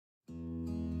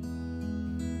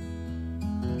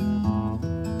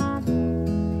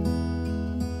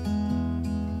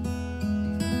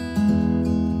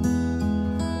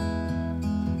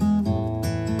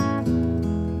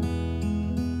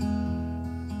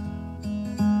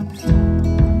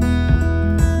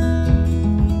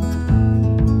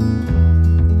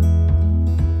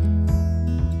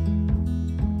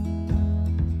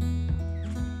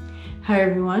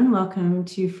everyone. Welcome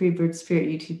to Freebird Spirit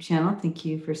YouTube channel. Thank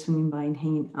you for swinging by and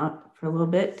hanging out for a little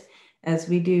bit as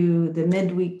we do the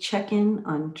midweek check-in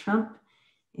on Trump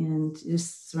and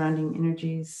just surrounding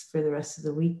energies for the rest of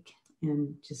the week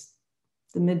and just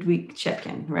the midweek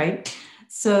check-in, right?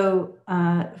 So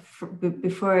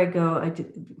before I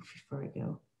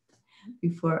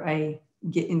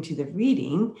get into the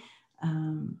reading,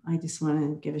 I just want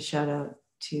to give a shout out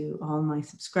to all my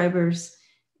subscribers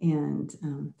and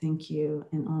thank you.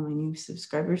 And all my new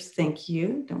subscribers, thank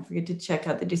you. Don't forget to check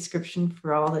out the description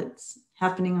for all that's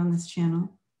happening on this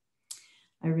channel.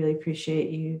 I really appreciate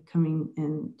you coming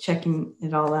and checking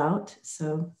it all out.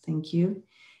 So thank you.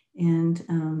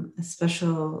 And a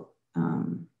special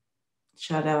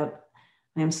shout out.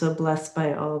 I am so blessed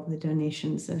by all of the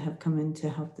donations that have come in to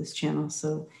help this channel.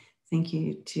 So thank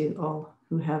you to all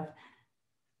who have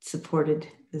supported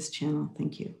this channel.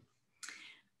 Thank you.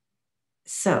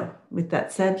 So with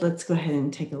that said, let's go ahead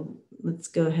and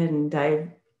dive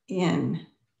in.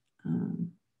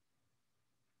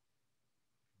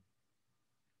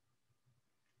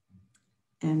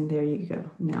 And there you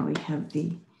go. Now we have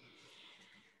the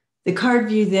card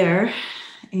view there.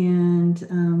 And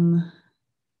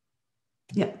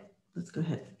yeah, let's go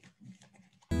ahead.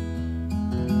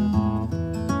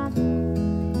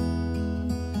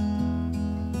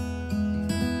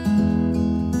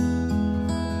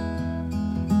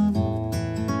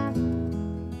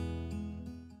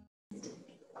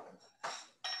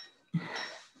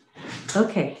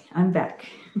 Okay, I'm back.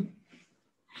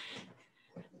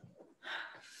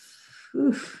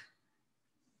 Oof.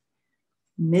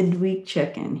 Midweek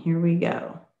check-in, here we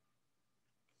go.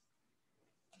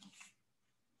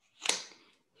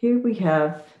 Here we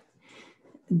have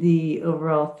the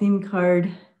overall theme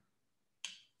card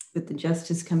with the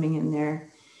Justice coming in there.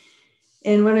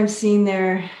 And what I'm seeing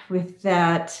there with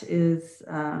that is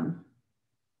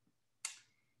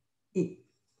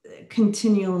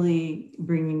continually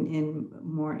bringing in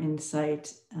more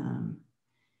insight.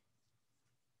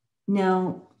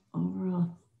 Now,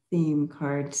 overall theme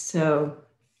card. So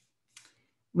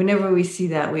whenever we see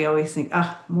that, we always think,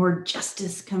 more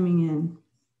justice coming in.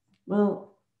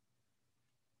 Well,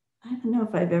 I don't know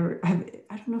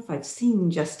if I've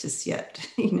seen justice yet,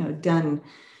 done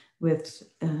with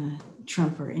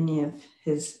Trump or any of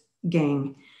his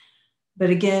gang. But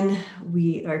again,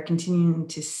 we are continuing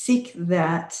to seek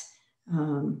that,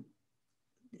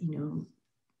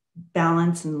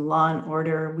 balance and law and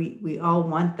order. We all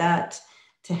want that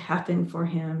to happen for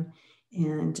him.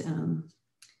 And,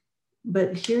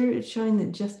 but here it's showing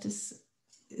that justice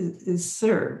is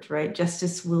served, right?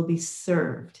 Justice will be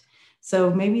served. So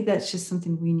maybe that's just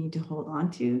something we need to hold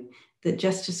on to, that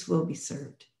justice will be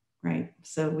served, right?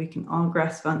 So we can all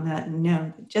grasp on that and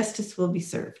know that justice will be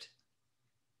served.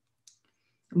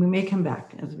 And we may come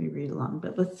back as we read along,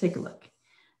 but let's take a look.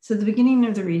 So at the beginning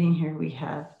of the reading here, we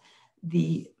have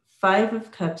the Five of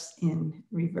Cups in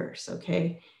reverse,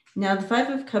 okay? Now the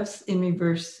Five of Cups in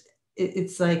reverse,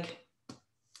 it's like,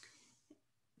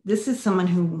 this is someone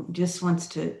who just wants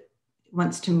to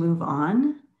move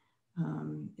on.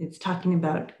 It's talking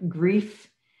about grief.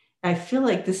 I feel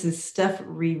like this is stuff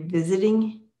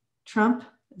revisiting Trump,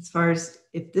 as far as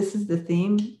if this is the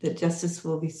theme, that justice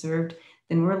will be served,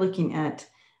 then we're looking at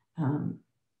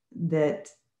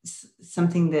that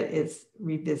something that is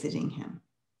revisiting him,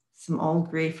 some old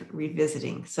grief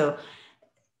revisiting. So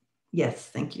yes,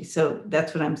 thank you. So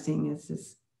that's what I'm seeing, is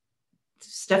this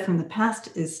stuff from the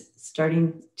past is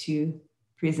starting to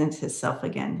present itself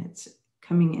again. It's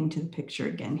coming into the picture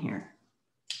again here.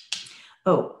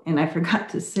 Oh, and I forgot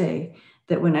to say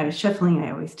that when I was shuffling,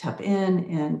 I always tap in,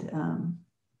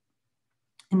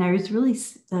 and I was really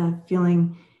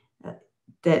feeling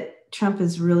that Trump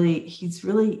is he's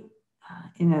really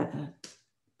in a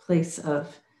place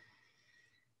of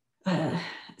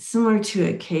similar to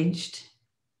a caged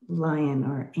lion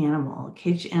or animal, a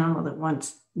caged animal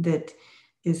that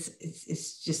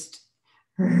is just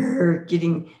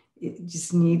getting, it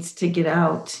just needs to get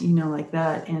out, like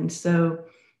that. And so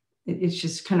it's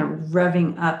just kind of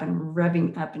revving up,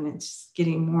 and it's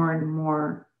getting more and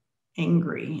more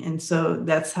angry. And so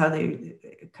that's how they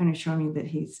kind of show me that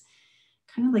he's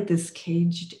kind of like this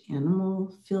caged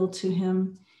animal feel to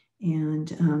him.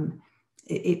 And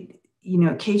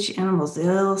caged animals,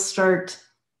 they'll start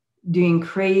doing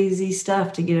crazy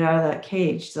stuff to get out of that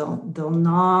cage. They'll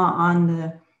gnaw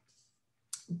on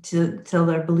till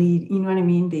they're bleed. You know what I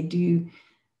mean? They do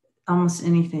almost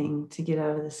anything to get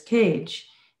out of this cage.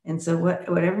 And so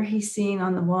whatever he's seeing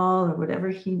on the wall, or whatever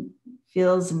he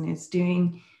feels and is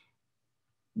doing,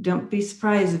 don't be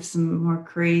surprised if some more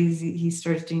crazy, he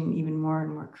starts doing even more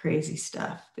and more crazy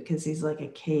stuff, because he's like a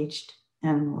caged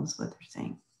animal is what they're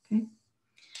saying. Okay.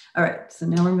 All right. So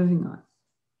now we're moving on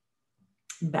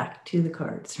back to the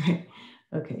cards, right?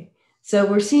 Okay. So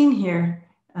we're seeing here,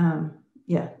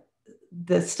 yeah,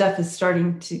 the stuff is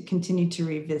starting to continue to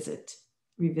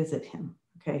revisit him.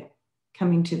 Okay.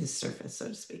 Coming to the surface, so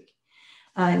to speak.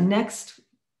 Next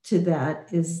to that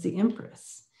is the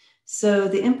Empress. So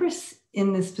the Empress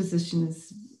in this position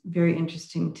is very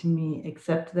interesting to me,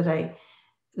 except that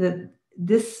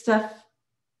this stuff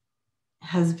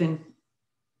has been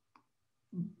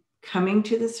coming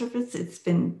to the surface. It's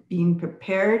been being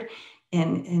prepared,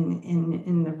 and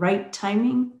in the right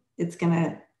timing, it's going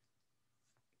to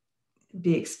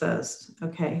be exposed.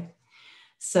 Okay.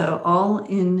 So all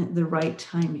in the right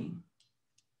timing.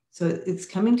 So it's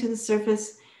coming to the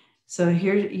surface. So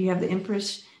here you have the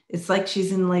Empress. It's like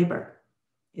she's in labor.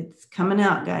 It's coming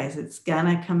out, guys. It's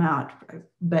gonna come out,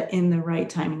 but in the right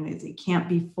timing. It can't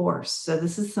be forced. So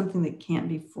this is something that can't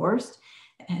be forced.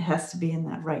 It has to be in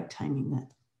that right timing,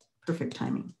 that perfect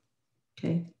timing.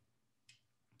 Okay.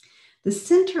 The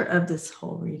center of this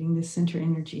whole reading, the center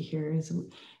energy here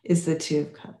is the Two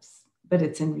of Cups, but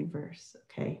it's in reverse.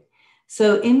 Okay.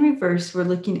 So in reverse, we're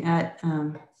looking at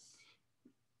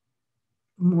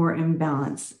more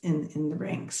imbalance in the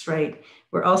ranks, right?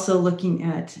 We're also looking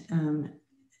at,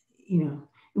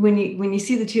 when you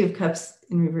see the Two of Cups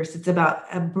in reverse, it's about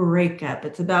a breakup.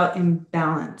 It's about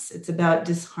imbalance. It's about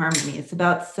disharmony. It's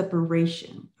about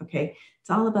separation. Okay. It's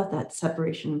all about that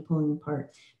separation and pulling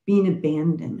apart, being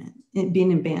abandoned.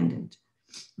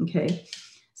 Okay.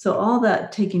 So all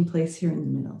that taking place here in the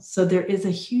middle. So there is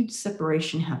a huge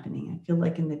separation happening. I feel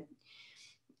like in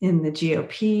the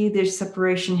GOP, there's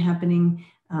separation happening.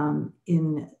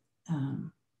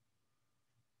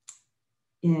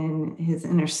 In his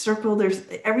inner circle, there's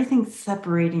everything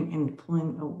separating and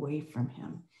pulling away from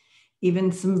him,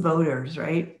 even some voters,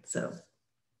 right? So,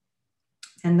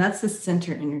 and that's the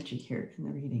center energy here in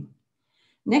the reading.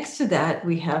 Next to that,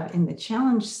 we have in the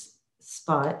challenge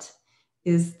spot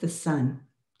is the Sun.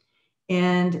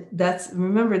 And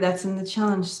remember, that's in the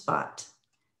challenge spot.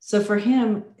 So for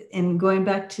him, and going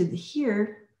back to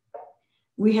here,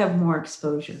 we have more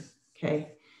exposure,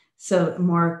 okay? So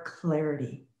more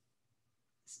clarity.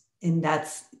 And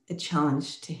that's a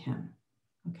challenge to him,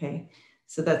 okay?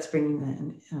 So that's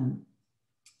bringing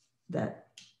that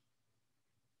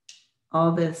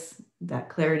all this, that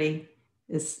clarity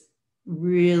is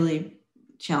really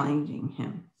challenging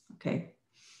him, okay?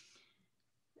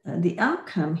 The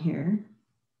outcome here,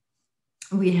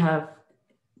 we have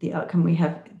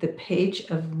the Page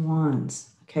of Wands,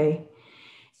 okay?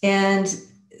 And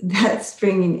that's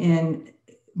bringing in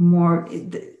more,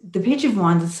 the Page of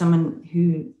Wands is someone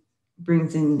who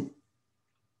brings in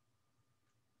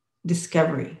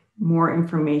discovery, more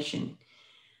information.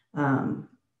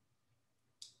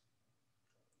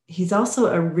 He's also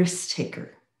a risk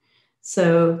taker.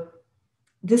 So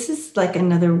this is like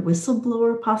another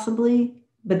whistleblower possibly,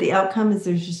 but the outcome is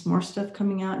there's just more stuff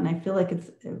coming out. And I feel like it's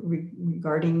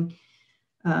regarding,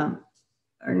 or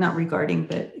not regarding,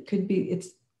 but it could be, it's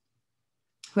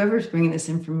whoever's bringing this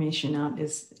information out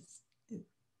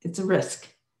it's a risk.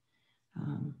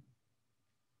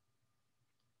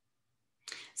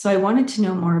 So I wanted to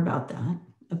know more about that,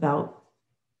 about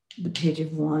the Page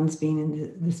of Wands being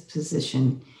in this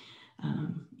position,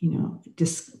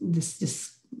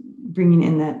 this bringing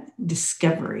in that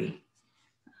discovery.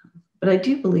 But I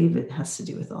do believe it has to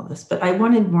do with all this, but I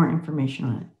wanted more information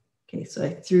on it. Okay, so I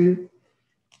threw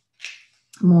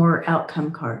more outcome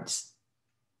cards.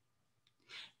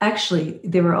 Actually,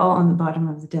 they were all on the bottom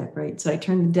of the deck, right? So I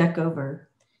turned the deck over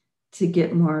to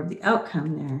get more of the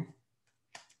outcome there.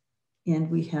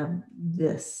 And we have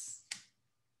this.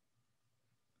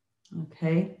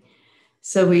 Okay.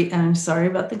 So I'm sorry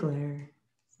about the glare.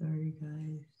 Sorry,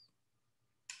 guys.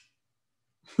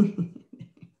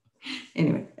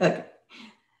 Anyway, okay.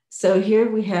 So here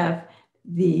we have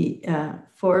the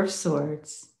Four of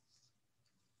Swords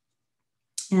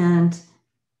and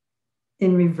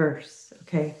in reverse,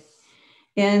 okay?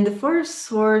 And the Four of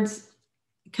Swords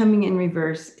coming in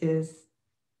reverse is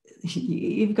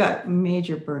you've got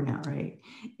major burnout, right?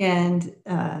 And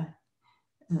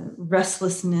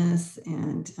restlessness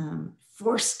and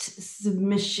forced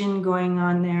submission going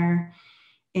on there,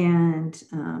 and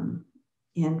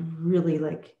really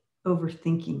like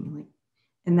overthinking, like,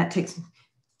 and that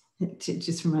it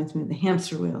just reminds me of the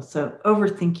hamster wheel. So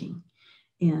overthinking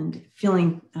and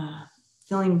feeling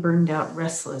burned out,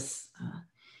 restless,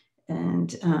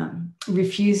 and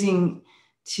refusing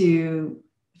to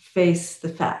face the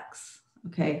facts.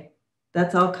 Okay.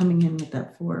 that's all coming in with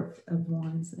that Four of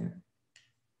Wands there.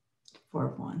 Four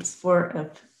of Wands, Four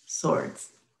of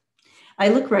Swords. I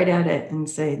look right at it and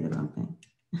say the wrong thing.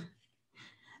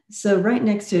 So right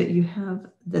next to it, you have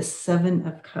the Seven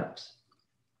of Cups.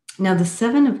 Now, the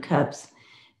Seven of Cups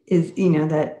is, you know,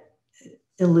 that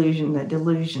illusion, that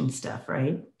delusion stuff,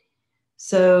 right?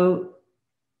 So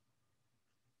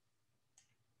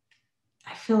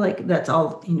I feel like that's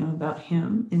all, you know, about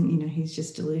him. And, you know, he's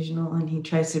just delusional and he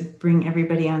tries to bring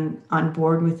everybody on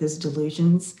board with his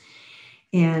delusions.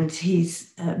 And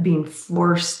he's being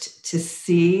forced to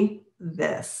see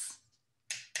this,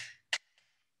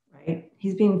 right?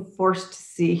 He's being forced to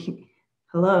see,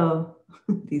 hello,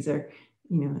 these are,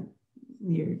 you know,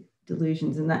 your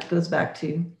delusions. And that goes back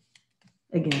to,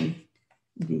 again,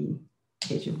 the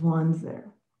Page of Wands there.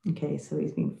 Okay, so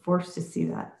he's being forced to see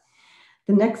that.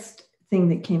 The next thing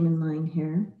that came in line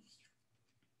here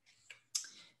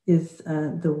is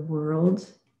the World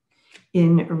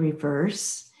in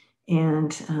reverse,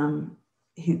 and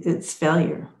it's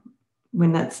failure.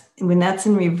 When that's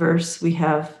in reverse, we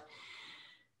have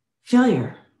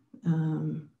failure,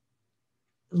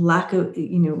 lack of,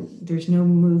 you know, there's no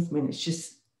movement.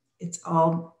 It's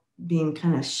all being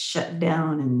kind of shut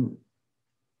down and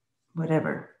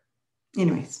whatever.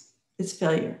 Anyways, it's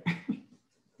failure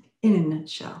in a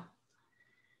nutshell.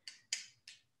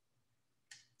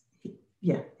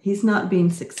 Yeah, he's not being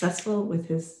successful with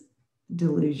his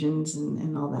delusions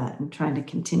and all that and trying to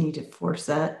continue to force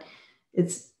that.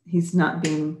 It's a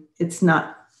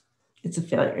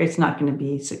failure. It's not going to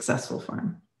be successful for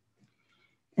him.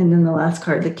 And then the last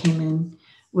card that came in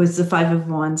was the Five of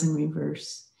Wands in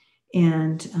reverse.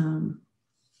 And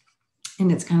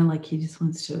it's kind of like he just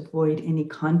wants to avoid any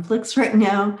conflicts right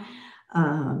now,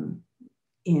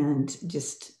 and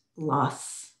just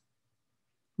loss,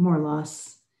 more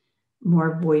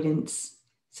avoidance.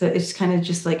 So it's kind of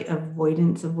just like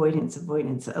avoidance.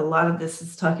 A lot of this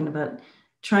is talking about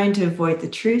trying to avoid the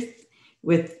truth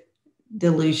with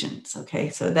delusions. Okay,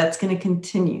 so that's going to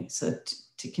continue. So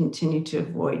to continue to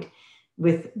avoid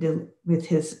with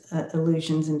his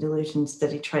illusions and delusions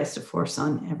that he tries to force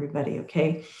on everybody.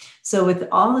 Okay, so with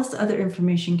all this other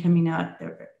information coming out,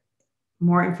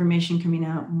 more information coming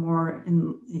out, more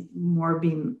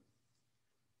being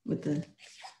with the,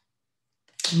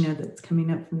 you know, that's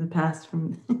coming up from the past,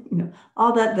 from, you know,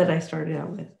 all that I started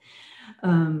out with.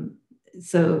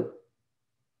 So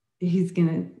he's going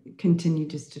to continue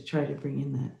just to try to bring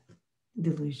in that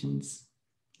delusions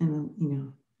and, you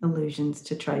know, illusions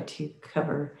to try to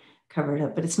cover it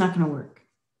up, but it's not going to work.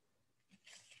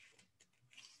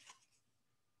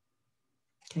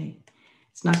 Okay,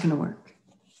 it's not going to work.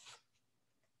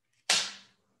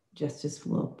 Justice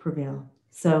will prevail.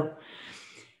 So,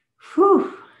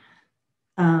 whew.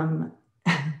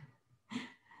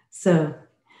 So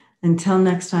until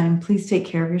next time, please take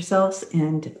care of yourselves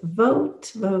and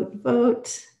vote. My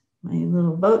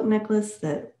little vote necklace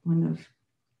that one of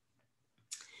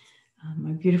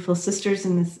my beautiful sisters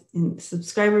and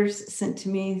subscribers sent to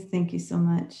me. Thank you so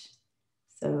much.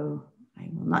 So I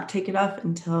will not take it off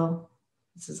until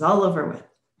this is all over with.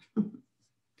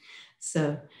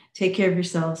 So take care of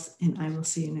yourselves, and I will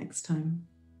see you next time.